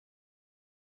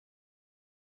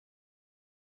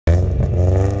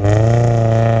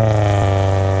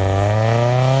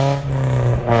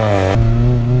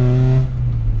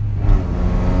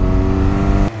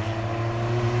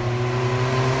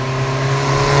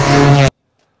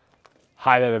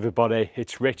Hi there everybody,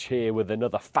 it's Rich here with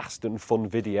another fast and fun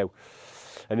video.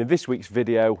 And in this week's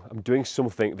video, I'm doing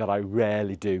something that I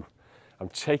rarely do. I'm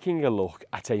taking a look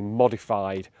at a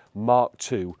modified Mark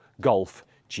II Golf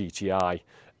GTI.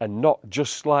 And not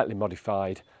just slightly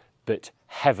modified, but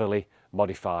heavily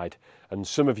modified. And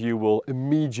some of you will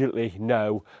immediately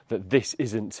know that this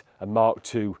isn't a Mark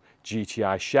II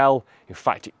GTI shell. In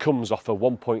fact, it comes off a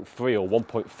 1.3 or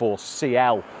 1.4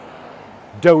 CL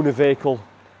donor vehicle,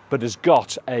 but has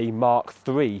got a Mark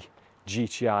III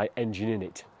GTI engine in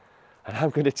it. And I'm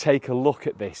going to take a look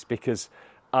at this because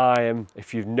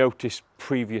if you've noticed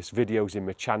previous videos in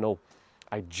my channel,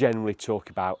 I generally talk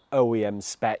about OEM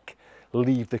spec,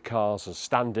 leave the cars as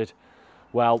standard.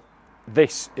 Well,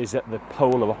 this is at the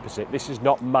polar opposite. This is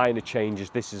not minor changes,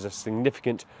 this is a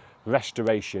significant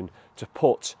restoration to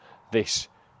put this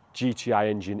GTI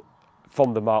engine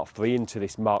from the Mark III into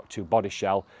this Mark II body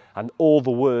shell, and all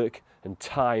the work and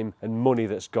time and money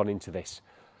that's gone into this.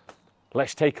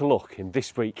 Let's take a look in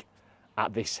this week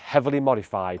at this heavily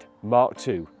modified Mark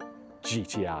II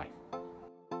GTI.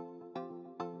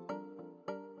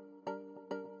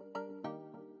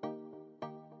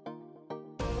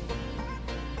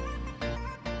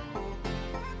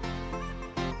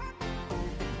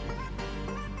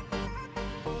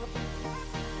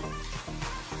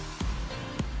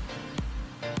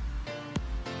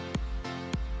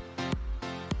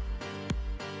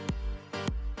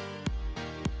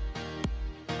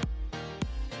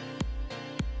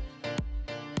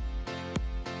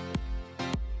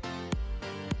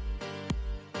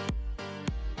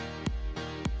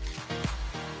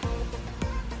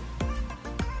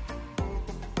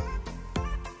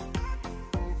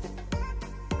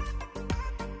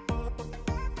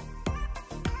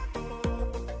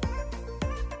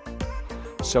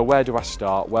 So where do I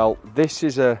start? Well, this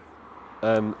is a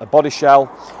body shell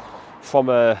from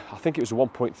I think it was a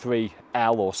 1.3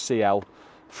 L or CL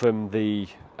from the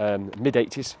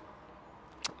mid-80s.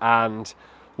 And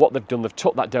what they've done, they've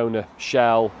took that donor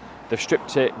shell, they've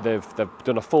stripped it, they've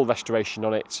done a full restoration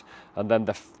on it, and then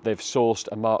they've sourced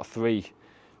a Mark III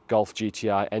Golf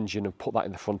GTI engine and put that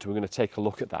in the front, and we're going to take a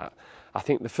look at that. I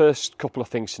think the first couple of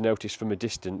things to notice from a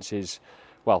distance is,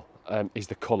 well, is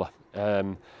the colour.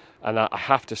 And I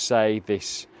have to say,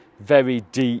 this very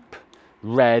deep,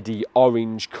 reddy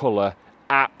orange colour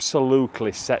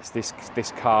absolutely sets this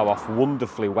car off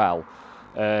wonderfully well.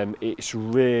 It's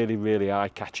really, really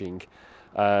eye-catching.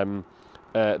 The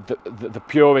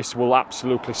purists will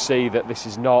absolutely see that this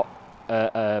is not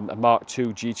a Mark II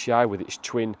GTI with its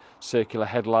twin circular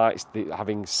headlights,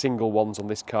 having single ones on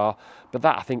this car. But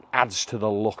that, I think, adds to the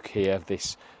look here of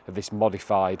this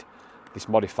modified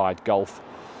Golf.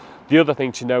 The other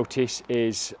thing to notice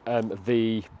is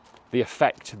the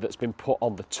effect that's been put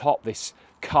on the top, this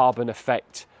carbon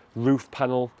effect roof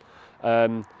panel.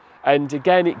 And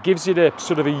again, it gives it a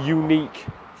sort of a unique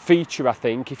feature, I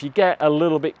think. If you get a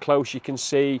little bit close, you can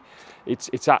see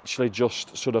it's actually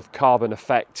just sort of carbon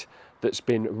effect that's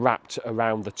been wrapped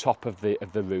around the top of the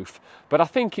roof. But I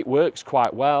think it works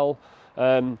quite well.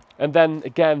 And then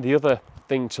again, the other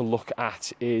thing to look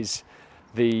at is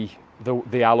the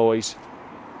alloys.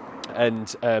 And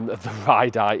the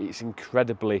ride height, it's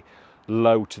incredibly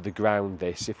low to the ground.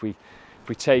 This, if we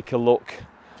take a look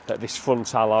at this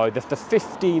front alloy, they're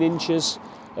 15 inches.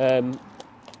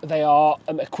 They are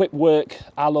equipped work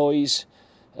alloys,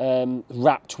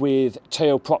 wrapped with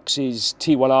Teo Proxys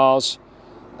T1Rs.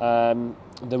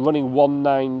 They're running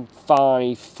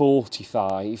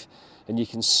 195/45, and you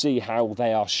can see how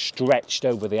they are stretched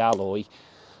over the alloy,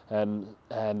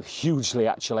 hugely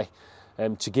actually.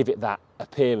 To give it that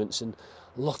appearance. And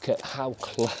look at how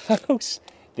close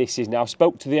this is. Now, I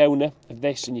spoke to the owner of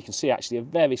this, and you can see actually a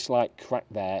very slight crack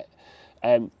there.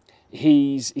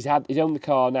 He's owned the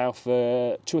car now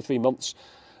for 2 or 3 months.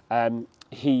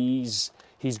 He's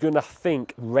going to, I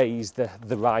think, raise the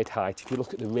ride height. If you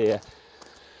look at the rear,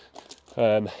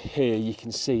 here you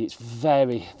can see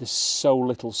there's so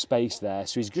little space there.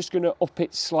 So he's just going to up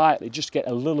it slightly, just get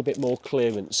a little bit more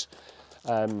clearance.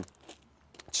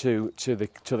 To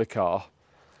the car.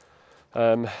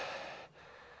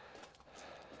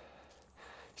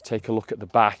 Take a look at the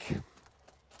back.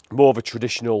 More of a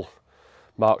traditional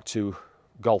Mark II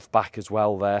Golf back as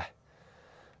well there.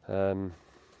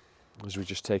 As we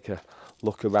just take a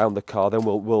look around the car, then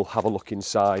we'll have a look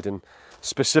inside, and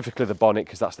specifically the bonnet,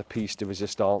 because that's the piece de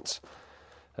resistance.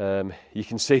 You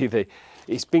can see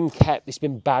it's been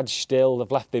badged still. They've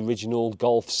left the original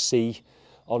Golf C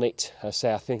on it. I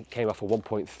think it came off a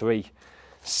 1.3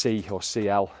 C or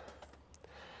CL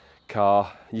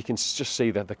car. You can just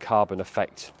see the carbon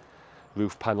effect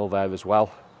roof panel there as well.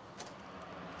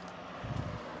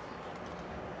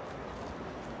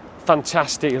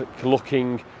 fantastic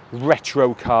looking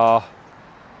retro car.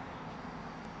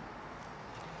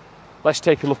 Let's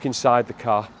take a look inside the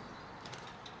car.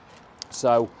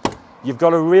 So you've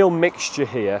got a real mixture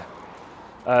here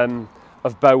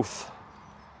of both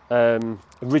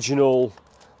original,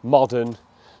 modern.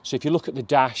 So if you look at the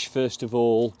dash, first of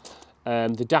all,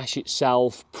 the dash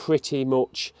itself pretty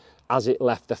much as it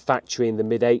left the factory in the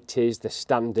mid-80s, the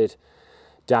standard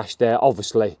dash there,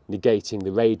 obviously negating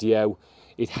the radio.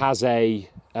 It has a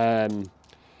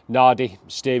Nardi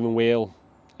steering wheel,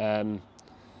 and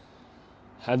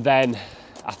then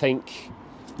I think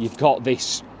you've got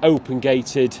this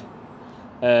open-gated,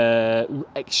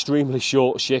 extremely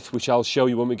short shift, which I'll show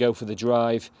you when we go for the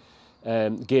drive.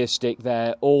 Gear stick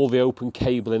there, all the open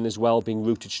cabling as well being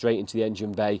routed straight into the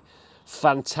engine bay.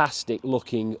 Fantastic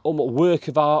looking, almost work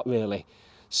of art really.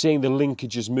 Seeing the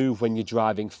linkages move when you're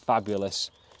driving, fabulous.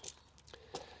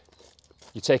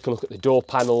 You take a look at the door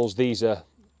panels, these are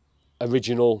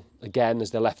original again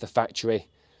as they left the factory,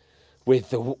 with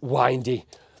the windy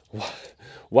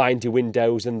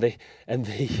windows and the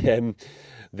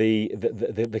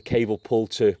cable pull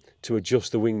to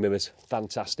adjust the wing mirrors.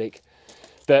 Fantastic.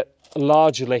 But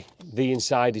largely the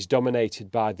inside is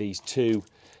dominated by these two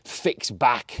fixed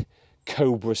back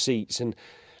Cobra seats, and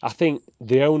I think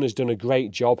the owner's done a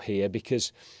great job here,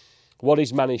 because what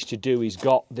he's managed to do, he's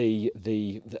got the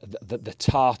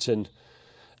tartan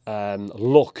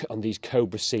look on these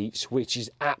Cobra seats, which is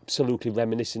absolutely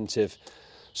reminiscent of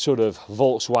sort of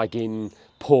Volkswagen,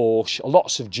 Porsche,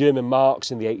 lots of German marques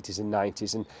in the 80s and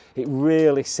 90s, and it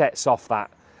really sets off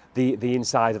the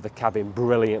inside of the cabin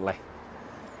brilliantly.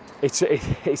 It's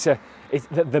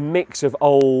the mix of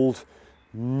old,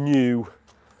 new,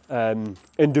 and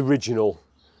original.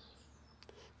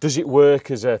 Does it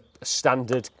work as a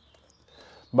standard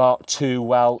Mark II?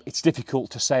 Well, it's difficult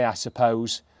to say, I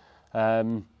suppose.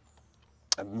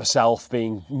 Myself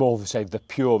being more of, say, the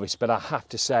purist, but I have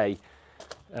to say,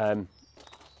 the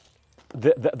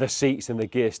seats and the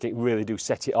gear stick really do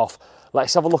set it off.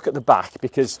 Let's have a look at the back,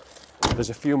 because there's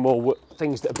a few more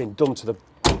things that have been done to the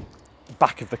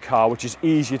back of the car, which is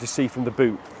easier to see from the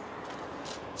boot.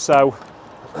 So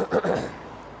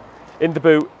in the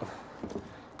boot,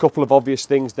 a couple of obvious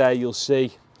things there. You'll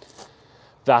see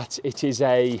that it is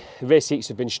the rear seats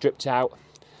have been stripped out,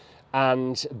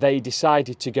 and they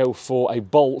decided to go for a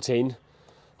bolt-in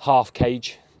half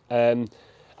cage, and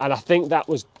I think that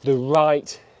was the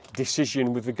right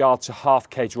decision with regard to half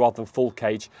cage rather than full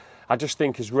cage. I just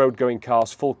think as road going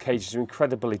cars, full cages are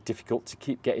incredibly difficult to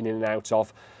keep getting in and out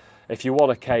of. If you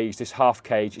want a cage, this half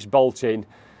cage is bolt-in,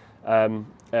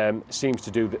 seems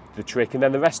to do the trick, and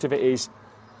then the rest of it is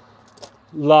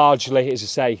largely, as I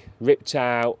say, ripped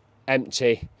out,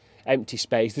 empty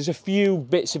space. There's a few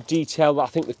bits of detail that I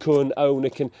think the current owner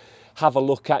can have a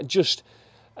look at, just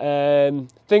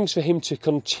things for him to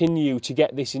continue to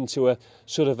get this into a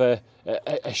sort of a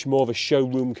more of a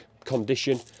showroom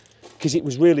condition, because it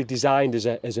was really designed as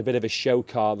a bit of a show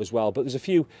car as well. But there's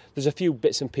a few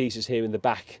bits and pieces here in the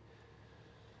back.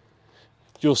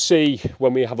 You'll see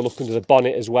when we have a look under the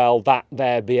bonnet as well, that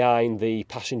there behind the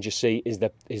passenger seat is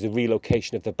the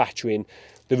relocation of the battery, and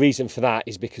the reason for that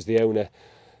is because the owner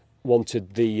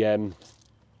wanted the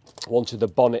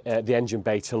bonnet, the engine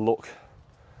bay, to look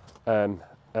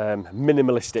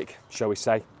minimalistic, shall we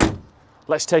say.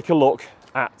 Let's take a look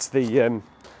at the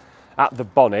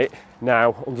bonnet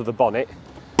now, under the bonnet,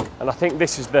 and I think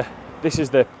this is the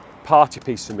party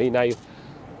piece for me. Now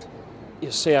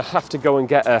you'll see I have to go and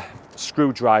get a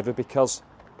screwdriver, because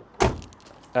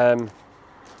I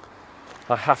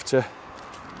have to,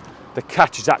 the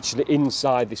catch is actually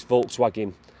inside this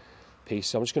Volkswagen piece,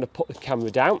 so I'm just going to put the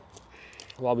camera down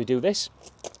while we do this.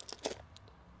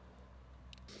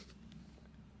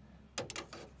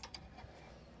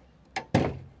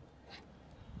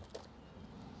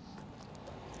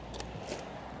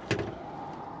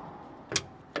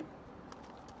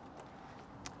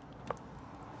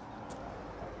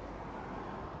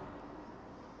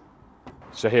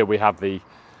 So here we have the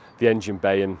engine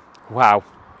bay, and wow,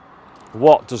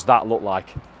 what does that look like?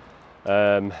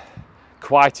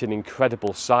 Quite an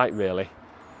incredible sight, really.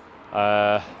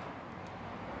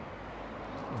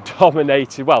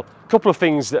 Dominated, well, a couple of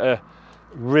things that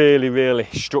really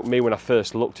struck me when I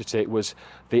first looked at it was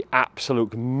the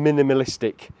absolute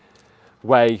minimalistic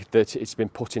way that it's been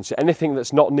put in. So anything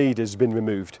that's not needed has been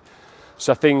removed.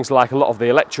 So things like a lot of the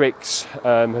electrics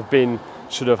have been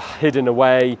sort of hidden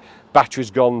away.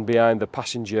 Battery's gone behind the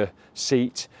passenger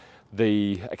seat.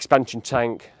 The expansion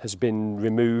tank has been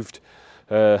removed,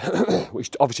 which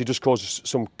obviously does cause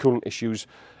some coolant issues,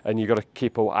 and you've got to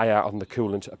keep an eye out on the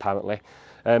coolant apparently.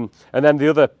 And then the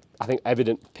other I think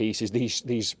evident piece is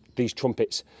these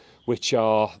trumpets, which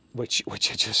are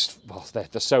just, well, they're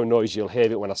so noisy. You'll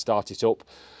hear it when I start it up.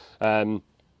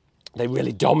 They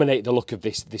really dominate the look of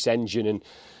this engine, and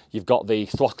you've got the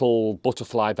throttle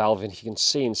butterfly valve, and you can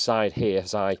see inside here,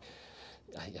 as I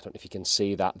don't know if you can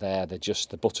see that there, they're just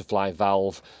the butterfly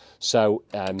valve. So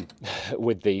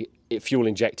with the fuel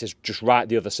injectors just right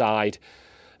the other side,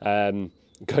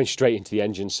 going straight into the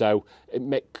engine, so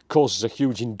it causes a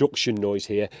huge induction noise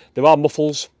here. There are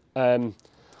muffles. I'll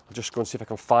just go and see if I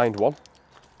can find one.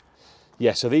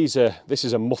 Yeah, so this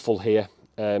is a muffle here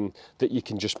that you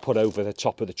can just put over the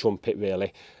top of the trumpet,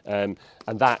 really, and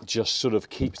that just sort of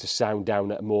keeps the sound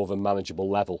down at more of a manageable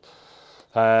level.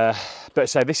 But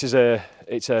say this is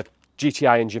it's a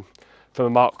GTI engine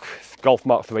from a Golf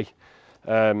Mark 3,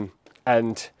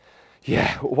 and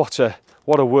yeah, what a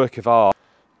work of art.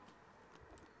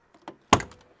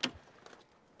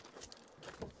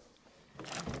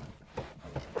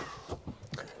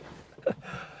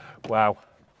 Wow.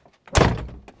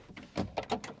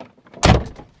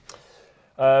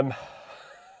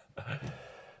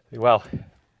 Well,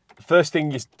 the first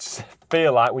thing you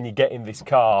feel like when you get in this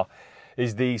car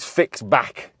is these fixed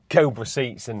back Cobra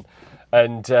seats, and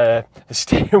the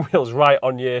steering wheel's right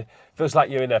on you. Feels like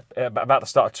you're in about to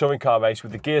start a touring car race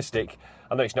with the gear stick.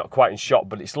 I know it's not quite in shot,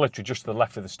 but it's literally just to the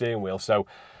left of the steering wheel, so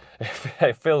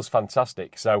it feels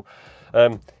fantastic. So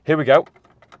here we go.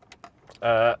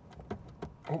 Apart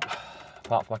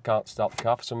from I can't start the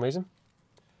car for some reason.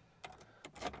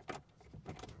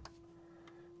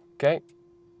 Okay.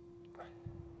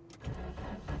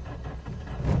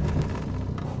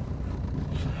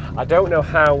 I don't know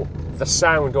how the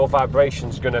sound or vibration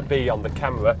is going to be on the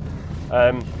camera.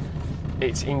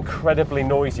 It's incredibly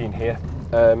noisy in here,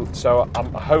 so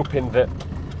I'm hoping that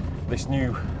these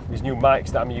new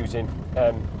mics that I'm using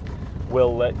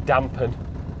will dampen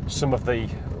some of the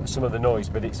noise,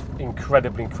 but it's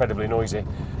incredibly noisy,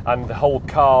 and the whole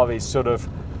car is sort of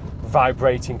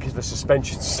vibrating because the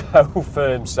suspension's so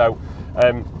firm. So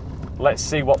let's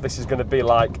see what this is going to be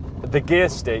like. The gear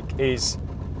stick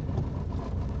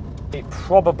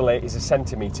probably is 1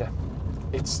 centimetre.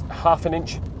 It's ½ an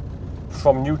inch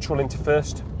from neutral into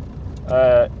first.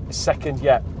 Second,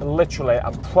 yeah, literally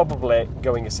I'm probably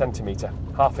going 1 centimetre,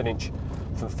 ½ an inch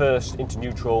from first into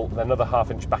neutral, then another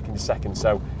 ½ inch back into second.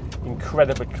 So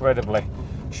incredibly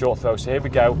short throw. So here we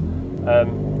go.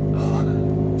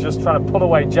 Just trying to pull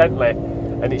away gently,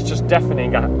 and it's just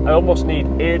deafening. I almost need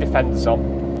ear defenders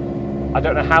on. I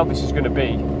don't know how this is going to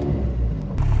be.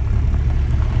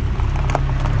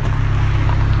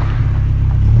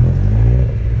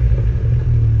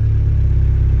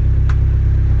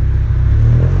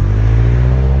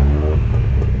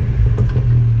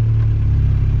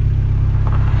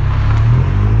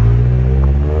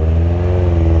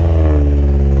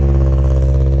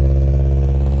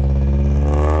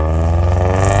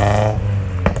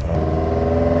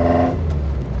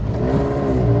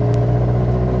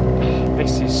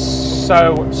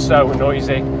 So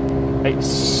noisy.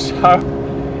 It's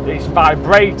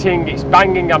vibrating, it's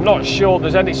banging. I'm not sure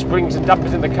there's any springs and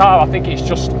dampers in the car. I think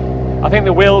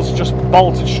the wheels just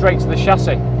bolted straight to the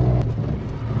chassis.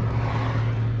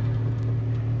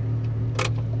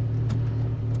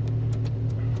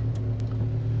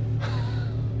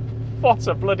 What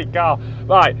a bloody car.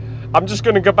 Right, I'm just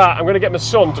going to go back. I'm going to get my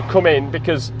son to come in,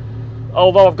 because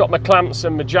although I've got my clamps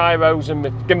and my gyros and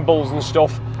my gimbals and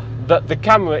stuff, that the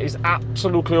camera is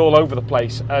absolutely all over the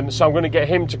place, and so I'm going to get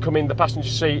him to come in the passenger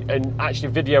seat and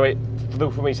actually video it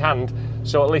from his hand,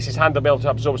 so at least his hand will be able to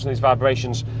absorb some of these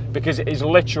vibrations, because it is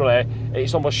literally,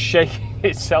 it's almost shaking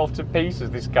itself to pieces,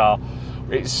 this car.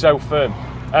 It's so firm.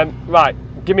 Right,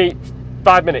 give me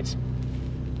 5 minutes.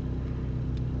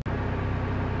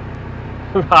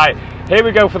 Right, here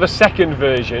we go for the second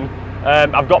version.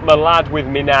 I've got my lad with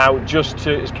me now, just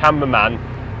as cameraman,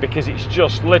 because it's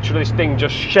just literally, this thing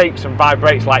just shakes and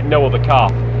vibrates like no other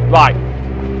car. Right,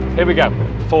 here we go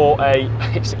for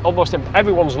it's almost,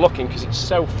 everyone's looking because it's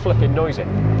so flipping noisy.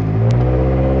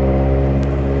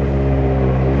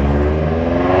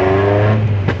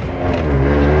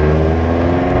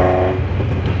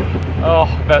 Oh,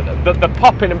 the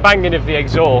popping and banging of the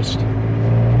exhaust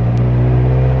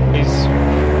is...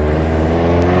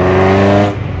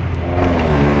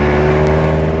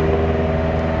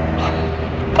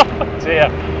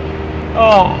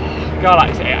 Oh God,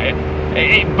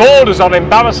 it borders on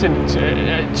embarrassing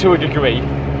to a degree.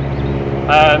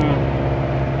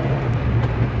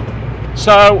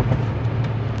 So,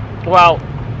 well,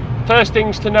 first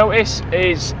things to notice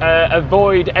is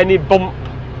avoid any bump,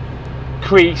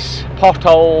 crease,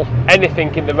 pothole,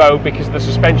 anything in the road, because the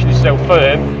suspension is so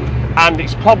firm. and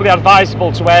it's probably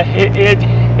advisable to wear ear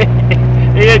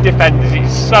defenders.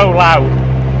 It's so loud.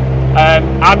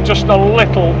 I'm just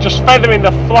feathering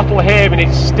the throttle here, and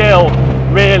it's still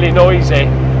really noisy.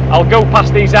 I'll go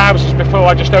past these houses before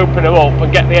I just open her up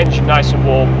and get the engine nice and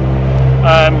warm.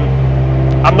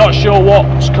 I'm not sure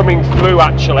what's coming through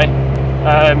actually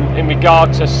in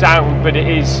regard to sound, but it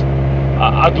is,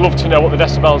 I'd love to know what the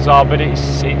decibels are, but it's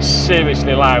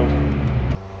seriously loud.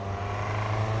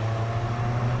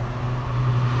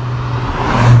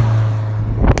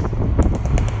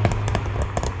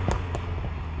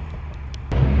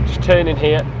 Just turning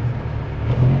here.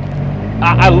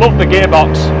 I love the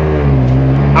gearbox.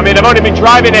 I mean, I've only been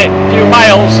driving it a few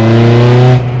miles.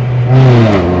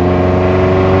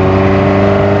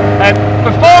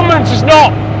 Performance is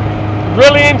not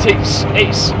brilliant.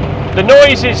 The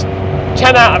noise is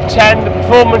 10 out of 10. The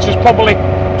performance is probably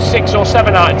 6 or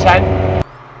 7 out of 10.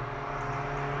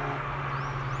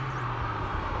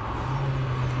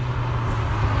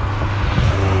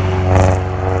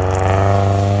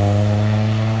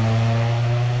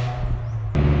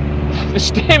 The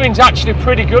steering's actually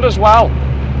pretty good as well.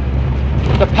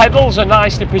 The pedals are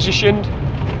nicely positioned.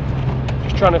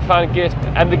 Just trying to find gear,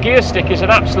 and the gear stick is an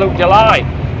absolute delight.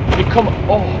 You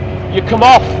come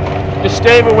off the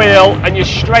steering wheel and you're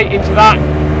straight into that,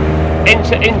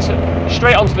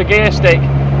 straight onto the gear stick,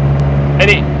 and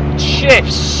it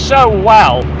shifts so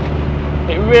well.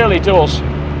 It really does.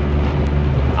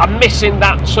 I'm missing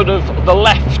that sort of the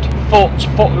left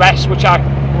footrest, which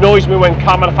annoys me when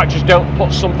car manufacturers don't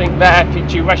put something there for you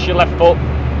to rest your left foot.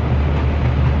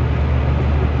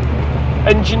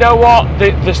 And you know what?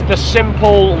 The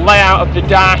simple layout of the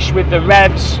dash with the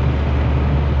revs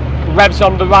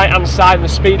on the right hand side and the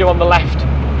speedo on the left,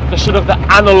 the sort of the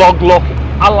analog look,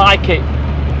 I like it,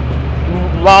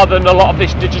 rather than a lot of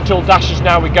this digital dashes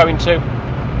now we're going to.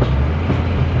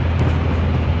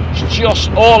 It's just,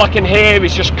 all I can hear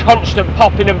is just constant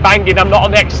popping and banging. I'm not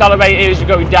on the accelerator as you're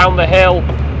going down the hill.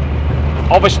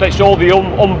 Obviously it's all the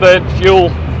unburnt fuel.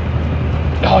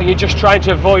 Oh, you're just trying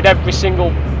to avoid every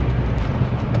single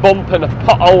bump and a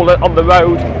pothole on the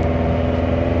road.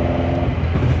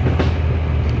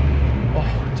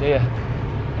 Oh dear.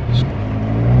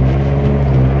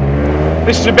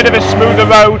 This is a bit of a smoother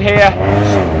road here.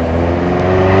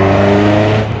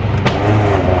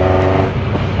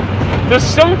 There's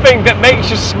something that makes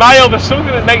you smile, there's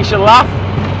something that makes you laugh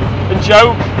and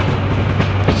joke.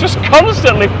 It's just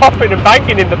constantly popping and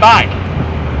banging in the back.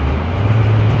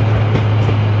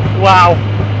 Wow.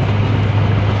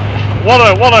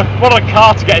 What a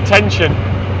car to get attention.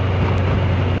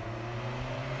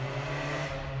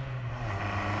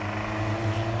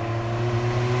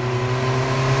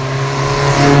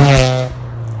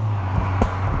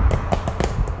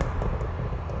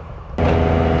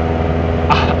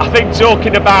 I think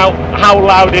talking about how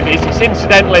loud it is, it's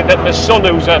incidentally that my son,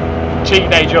 who's a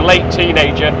teenager, a late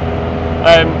teenager,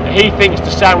 he thinks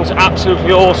the sound's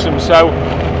absolutely awesome. So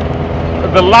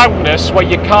the loudness, where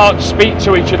you can't speak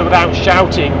to each other without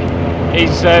shouting,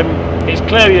 is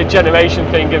clearly a generation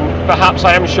thing, and perhaps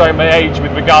I am showing my age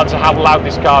with regard to how loud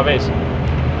this car is.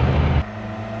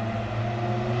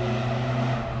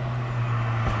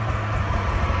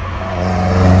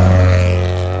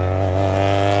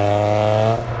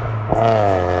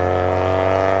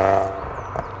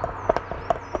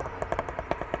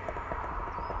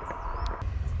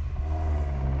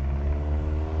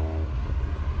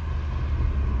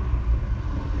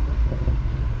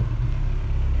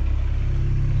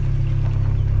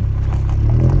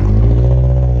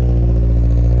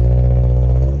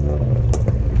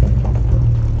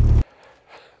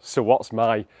 So what's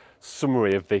my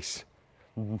summary of this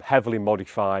heavily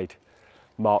modified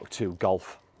Mark II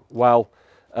Golf? Well,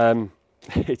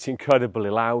 it's incredibly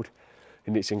loud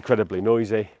and it's incredibly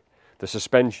noisy. The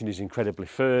suspension is incredibly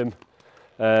firm,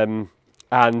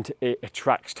 and it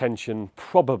attracts tension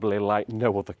probably like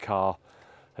no other car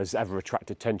has ever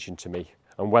attracted tension to me.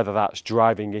 And whether that's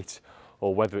driving it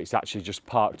or whether it's actually just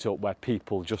parked up where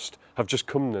people have just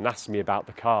come and asked me about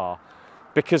the car,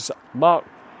 because Mark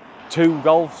II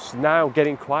Golfs now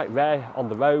getting quite rare on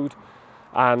the road,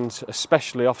 and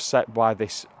especially offset by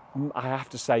this, I have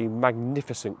to say,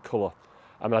 magnificent colour.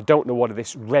 I mean, I don't know what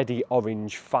this reddy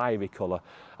orange fiery colour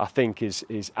I think is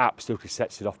absolutely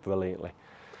sets it off brilliantly.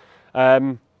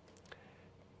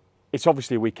 It's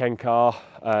obviously a weekend car.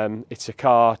 It's a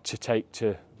car to take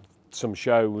to some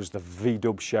shows, the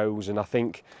VW shows, and I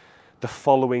think the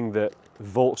following that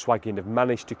Volkswagen have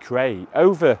managed to create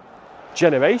over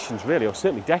generations really, or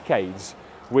certainly decades,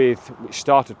 which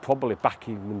started probably back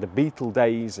in the Beetle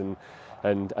days, and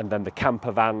then the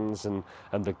camper vans and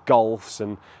the Golfs,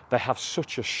 and they have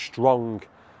such a strong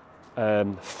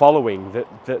following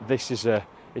that this is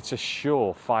it's a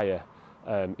surefire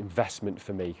investment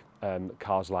for me.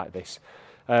 Cars like this,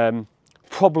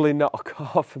 probably not a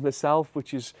car for myself,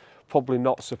 which is probably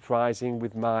not surprising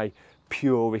with my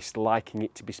purist liking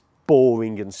it to be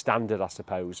boring and standard, I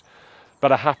suppose.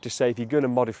 But I have to say, if you're going to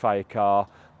modify a car,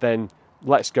 then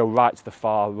let's go right to the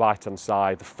far right hand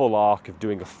side, the full arc of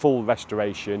doing a full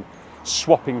restoration,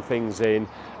 swapping things in.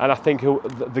 And I think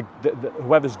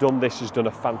whoever's done this has done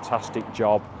a fantastic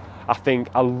job. I think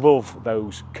I love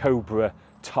those Cobra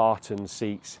tartan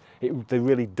seats. They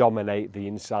really dominate the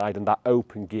inside, and that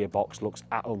open gearbox looks,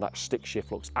 that stick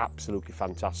shift looks absolutely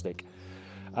fantastic.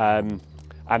 And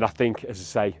I think, as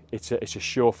I say, it's a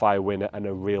surefire winner and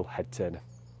a real head turner.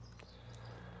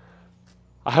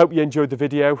 I hope you enjoyed the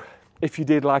video. If you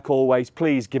did, like always,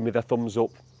 please give me the thumbs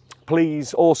up.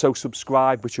 Please also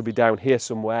subscribe, which will be down here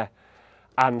somewhere,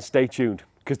 and stay tuned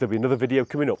because there'll be another video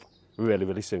coming up really,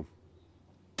 really soon.